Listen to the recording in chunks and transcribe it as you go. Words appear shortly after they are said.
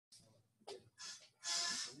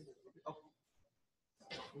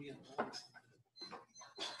All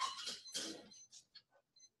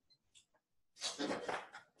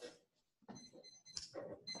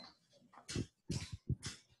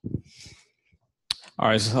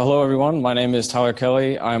right, so hello everyone. My name is Tyler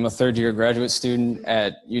Kelley. I'm a third-year graduate student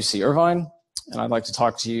at UC Irvine, and I'd like to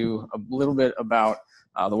talk to you a little bit about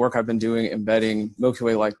the work I've been doing embedding Milky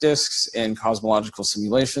Way-like disks in cosmological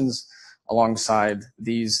simulations alongside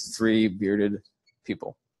these three bearded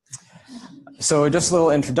people. So just a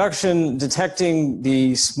little introduction. Detecting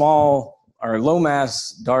the small or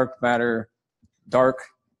low-mass dark matter, dark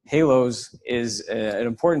halos is an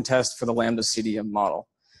important test for the lambda CDM model.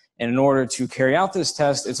 And in order to carry out this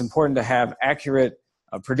test, it's important to have accurate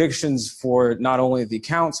predictions for not only the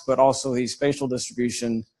counts, but also the spatial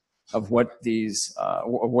distribution of what these,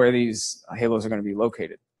 where these halos are going to be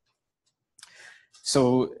located.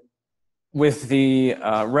 So with the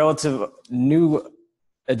relative new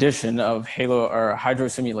addition of halo or hydro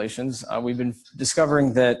simulations, we've been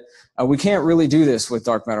discovering that we can't really do this with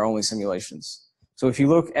dark matter only simulations. So if you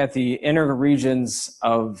look at the inner regions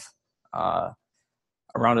of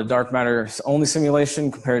around a dark matter only simulation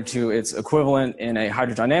compared to its equivalent in a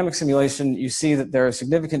hydrodynamic simulation, you see that there are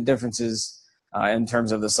significant differences in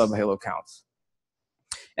terms of the subhalo counts.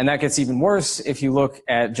 And that gets even worse if you look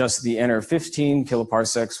at just the inner 15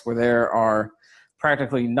 kiloparsecs, where there are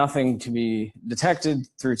practically nothing to be detected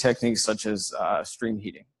through techniques such as stream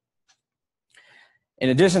heating. In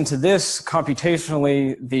addition to this,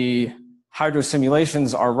 computationally, the hydro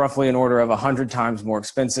simulations are roughly an order of 100 times more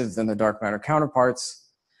expensive than the dark matter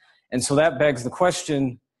counterparts. And so that begs the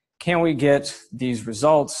question, can we get these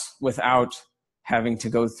results without having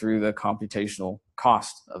to go through the computational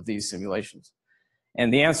cost of these simulations?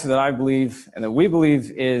 And the answer that I believe, and that we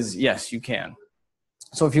believe, is yes, you can.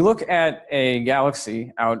 So if you look at a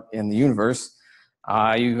galaxy out in the universe,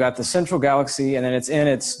 you've got the central galaxy, and then it's in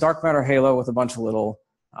its dark matter halo with a bunch of little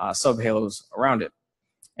subhalos around it.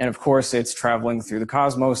 And of course, it's traveling through the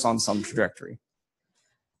cosmos on some trajectory.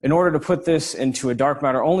 In order to put this into a dark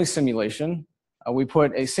matter only simulation, we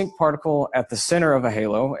put a sync particle at the center of a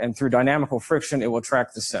halo, and through dynamical friction, it will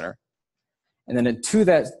track the center. And then to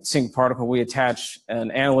that sync particle, we attach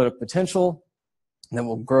an analytic potential that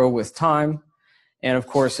will grow with time. And of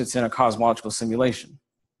course, it's in a cosmological simulation.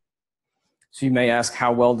 So you may ask,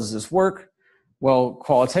 how well does this work? Well,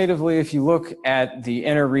 qualitatively, if you look at the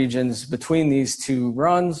inner regions between these two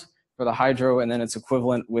runs for the hydro and then its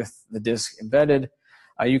equivalent with the disk embedded,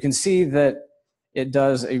 you can see that it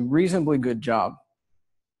does a reasonably good job.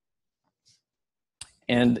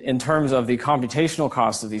 And in terms of the computational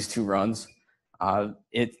cost of these two runs,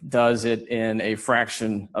 it does it in a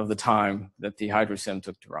fraction of the time that the hydrosim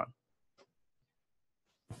took to run.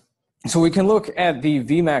 So we can look at the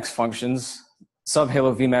Vmax functions,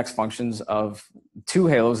 subhalo Vmax functions of two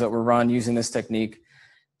halos that were run using this technique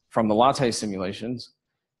from the latte simulations.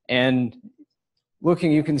 And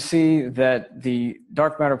looking, you can see that the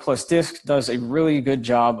dark matter plus disk does a really good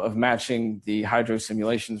job of matching the hydro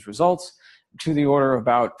simulations results to the order of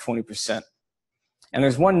about 20%. And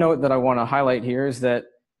there's one note that I want to highlight here is that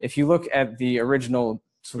if you look at the original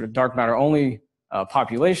sort of dark matter only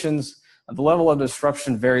populations, the level of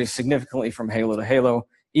disruption varies significantly from halo to halo,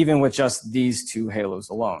 even with just these two halos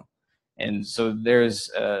alone. And so there's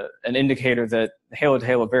an indicator that halo to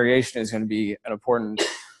halo variation is going to be an important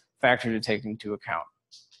factor to take into account.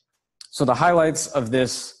 So the highlights of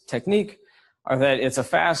this technique are that it's a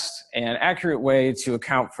fast and accurate way to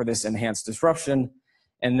account for this enhanced disruption,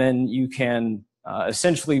 and then you can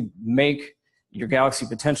essentially make your galaxy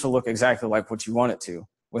potential look exactly like what you want it to,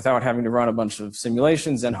 without having to run a bunch of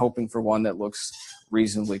simulations and hoping for one that looks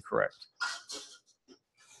reasonably correct.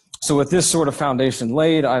 So with this sort of foundation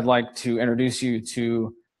laid, I'd like to introduce you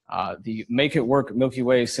to the Make It Work Milky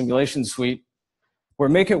Way simulation suite, where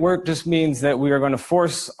Make It Work just means that we are going to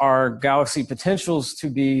force our galaxy potentials to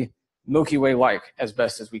be Milky Way-like as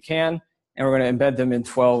best as we can, and we're going to embed them in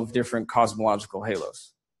 12 different cosmological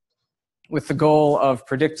halos, with the goal of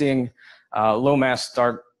predicting low-mass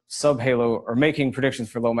dark subhalo, or making predictions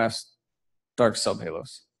for low-mass dark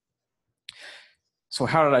subhalos. So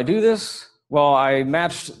how did I do this? Well, I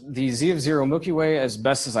matched the Z of 0 Milky Way as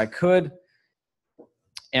best as I could,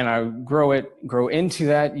 and I grow into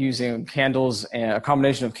that using candles, and a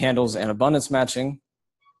combination of candles and abundance matching.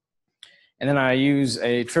 And then I use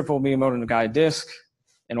a triple Miyamoto Nagai disk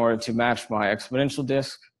in order to match my exponential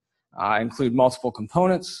disk. I include multiple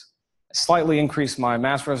components, slightly increase my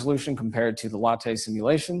mass resolution compared to the latte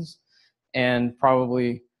simulations, and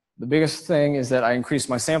probably the biggest thing is that I increase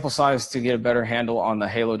my sample size to get a better handle on the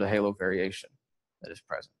halo to halo variation that is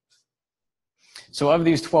present. So of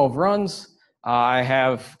these 12 runs, I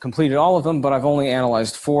have completed all of them, but I've only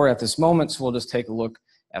analyzed 4 at this moment, so we'll just take a look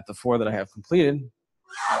at the 4 that I have completed.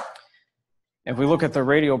 If we look at the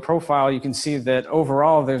radial profile, you can see that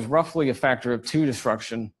overall there's roughly a factor of 2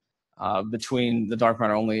 destruction between the dark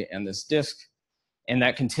matter only and this disk, and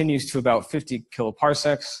that continues to about 50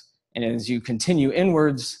 kiloparsecs. And as you continue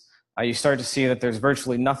inwards, you start to see that there's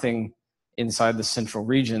virtually nothing inside the central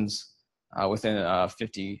regions within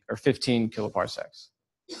 50 or 15 kiloparsecs.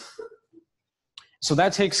 So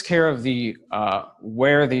that takes care of the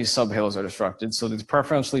where these subhalos are destructed. So it's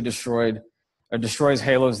preferentially destroyed or destroys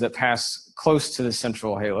halos that pass close to the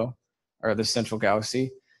central halo or the central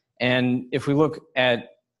galaxy. And if we look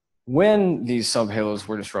at when these subhalos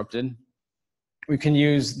were disrupted, we can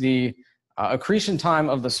use the accretion time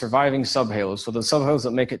of the surviving subhalos, so the subhalos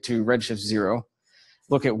that make it to redshift 0,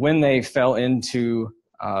 look at when they fell into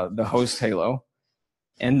the host halo.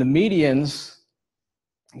 And the medians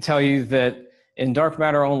tell you that in dark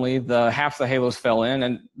matter only, half the halos fell in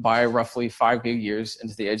and by roughly 5 big years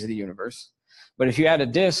into the edge of the universe. But if you add a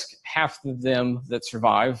disk, half of them that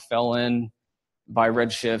survive fell in by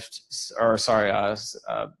redshift, or sorry,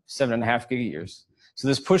 7.5 gigayears. So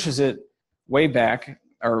this pushes it way back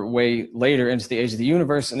or way later into the age of the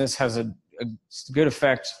universe, and this has a good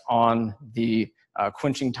effect on the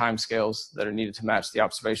quenching timescales that are needed to match the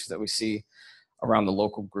observations that we see around the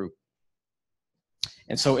local group.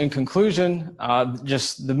 And so in conclusion,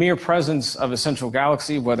 just the mere presence of a central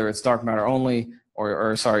galaxy, whether it's dark matter only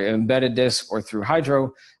or sorry, an embedded disk or through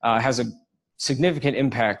hydro, has a significant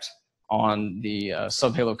impact on the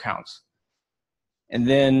subhalo counts. And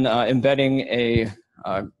then embedding a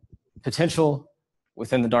potential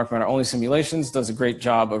within the dark matter only simulations does a great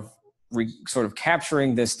job of sort of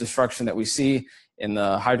capturing this destruction that we see in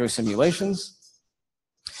the hydro simulations.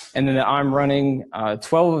 And then I'm running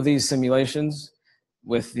 12 of these simulations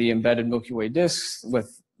with the embedded Milky Way disks,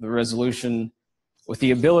 with the resolution, with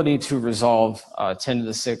the ability to resolve 10 to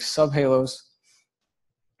the 6 subhalos.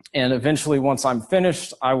 And eventually, once I'm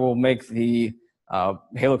finished, I will make the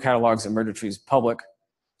halo catalogs and merger trees public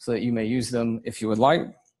so that you may use them if you would like.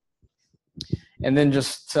 And then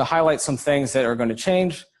just to highlight some things that are going to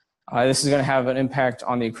change, this is going to have an impact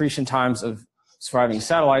on the accretion times of surviving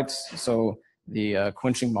satellites, so the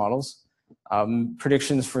quenching models,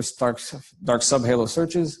 predictions for dark subhalo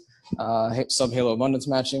searches, subhalo abundance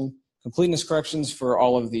matching, completeness corrections for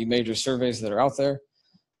all of the major surveys that are out there,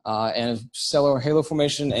 and stellar halo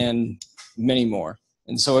formation, and many more.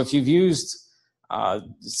 And so if you've used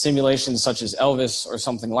simulations such as Elvis or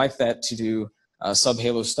something like that to do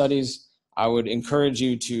subhalo studies, I would encourage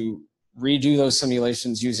you to redo those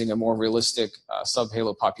simulations using a more realistic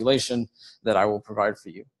subhalo population that I will provide for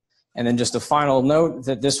you. And then just a final note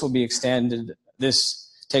that this will be extended, this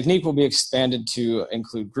technique will be expanded to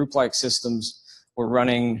include group-like systems. We're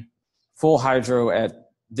running full hydro at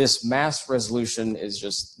this mass resolution is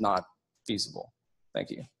just not feasible.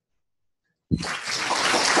 Thank you.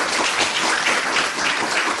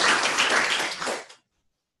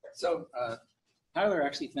 So Tyler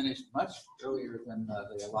actually finished much earlier than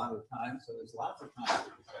the allotted time, so there's lots of time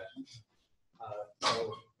for discussion.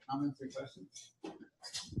 So comments or questions?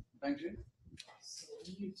 Thank you. So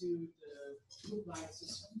when you do the group-like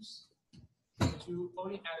systems, would you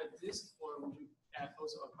only add a disk, or would you add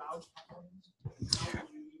also a pouch component? How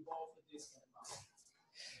would you evolve the disk and a pouch?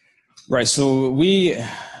 Right, so we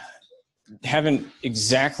haven't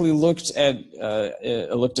exactly looked at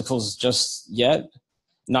ellipticals just yet,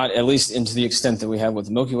 not at least into the extent that we have with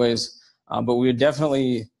the Milky Ways, but we would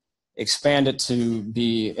definitely expand it to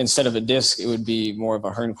be, instead of a disk, it would be more of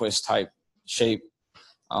a Hernquist type shape.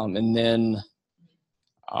 And then,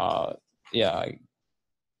 yeah.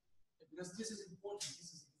 Because this is important.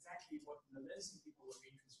 This is exactly what the lensing people were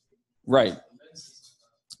interested in. Right.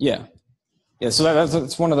 Yeah. Yeah, so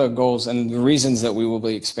that's one of the goals and the reasons that we will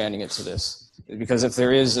be expanding it to this. Because if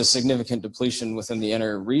there is a significant depletion within the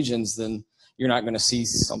inner regions, then you're not going to see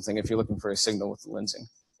something if you're looking for a signal with the lensing.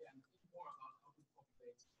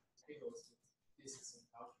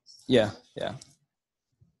 Yeah, yeah.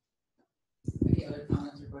 Any other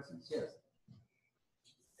comments or questions? Yes.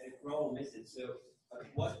 And if we're all missed it, so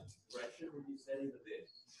what redshift were you setting the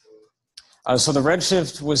disk? So the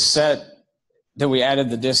redshift was set, that we added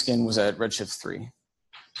the disk in, was at redshift 3.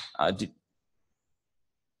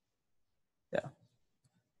 Yeah.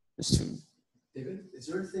 Just to. David, is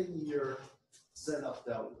there anything in your setup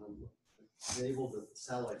that would enable the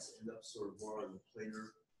satellites to end up sort of more on the planar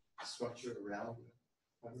structure around?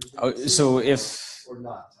 Oh, so if or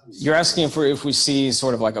not, you're asking if we see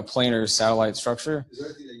sort of like a planar satellite structure. Is there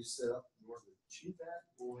anything that you set up in order to achieve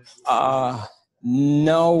that?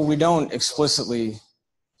 No, we don't explicitly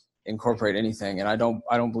incorporate anything, and I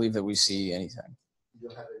don't believe that we see anything. You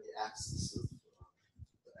don't have any axis of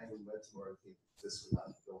any momentum or anything. This would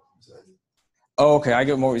not go into any. Oh, okay, I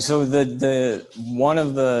get more. So the one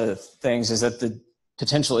of the things is that the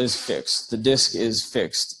potential is fixed. The disk is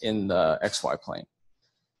fixed in the XY plane.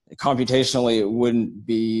 Computationally, it wouldn't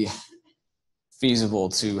be feasible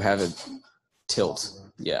to have it tilt.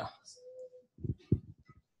 Yeah.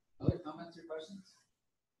 Other comments or questions?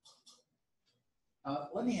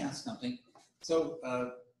 Let me ask something. So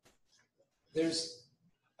there's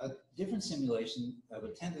a different simulation of a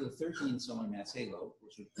 10 to the 13 solar mass halo,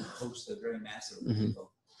 which would host a very massive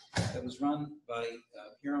halo, that was run by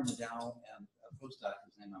Piero Nadal and a postdoc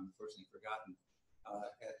whose name I'm unfortunately forgotten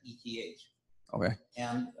at ETH. Okay.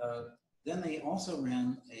 And then they also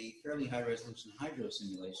ran a fairly high resolution hydro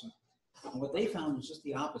simulation. And what they found was just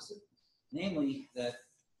the opposite, namely that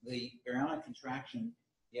the baryonic contraction,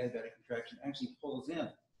 the adiabatic contraction, actually pulls in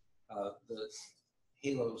the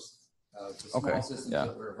halos, the small systems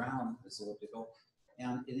that were around this elliptical,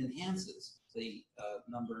 and it enhances the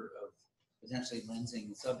number of potentially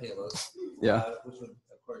lensing subhalos, which would,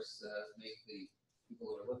 of course, make the people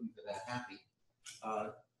who are looking for that happy.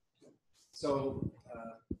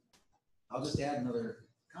 I'll just add another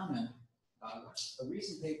comment. A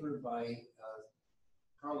recent paper by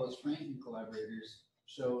Carlos Frank and collaborators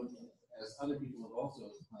showed, as other people have also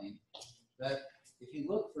claimed, that if you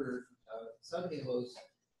look for subhalos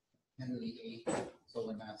 10 to the 8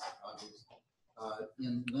 solar mass objects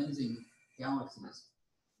in lensing galaxies,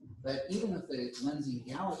 that even if the lensing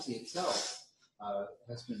galaxy itself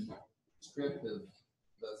has been stripped of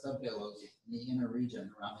the subhalos in the inner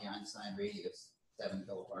region around the Einstein radius, 7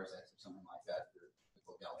 kiloparsecs or something like that for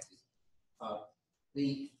typical galaxies,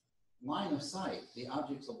 the line of sight, the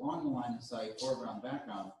objects along the line of sight, foreground,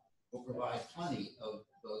 background, will provide plenty of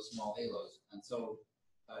those small halos. And so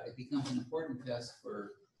it becomes an important test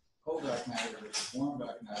for cold dark matter versus warm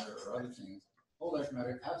dark matter or other things. Cold dark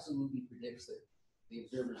matter absolutely predicts that the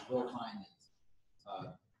observers will find these.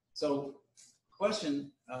 So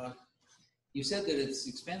question, you said that it's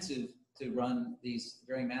expensive to run these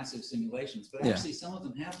very massive simulations, but actually some of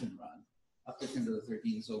them have been run up to 10 to the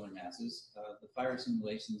 13 solar masses. The fire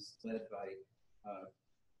simulations led by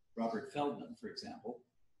Robert Feldman, for example,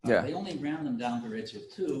 they only ran them down to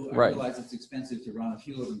redshift 2. I realize it's expensive to run a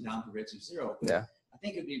few of them down to redshift 0, but I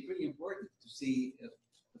think it'd be pretty important to see if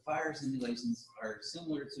the fire simulations are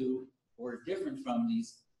similar to or different from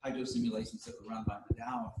these hydro simulations that were run by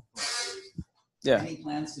Nadal. Any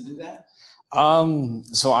plans to do that?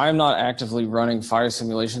 So I'm not actively running fire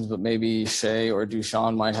simulations, but maybe Shay or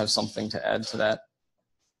Dushan might have something to add to that.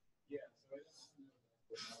 Yeah, so I can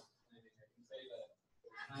say that for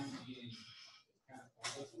the time being, it's kind of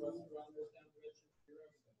pointless for us to run those down to redshift 0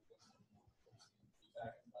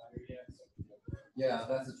 back in fire yet. Yeah,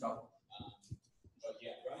 that's the trouble. But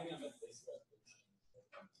yeah, running them at this resolution,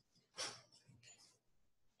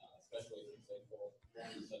 especially since they pull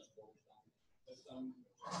such a system.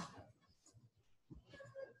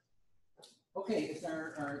 Okay, if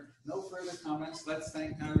there are no further comments, let's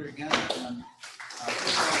thank Tyler again.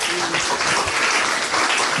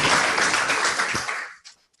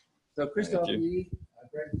 So Christoph Lee,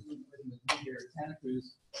 Greg with me here at Santa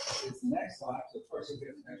Cruz, is the next slide. So of course we'll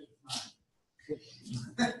get some extra time.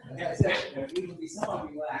 Like I said, we can be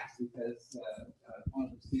somewhat relaxed because one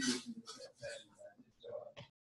of the speakers in this session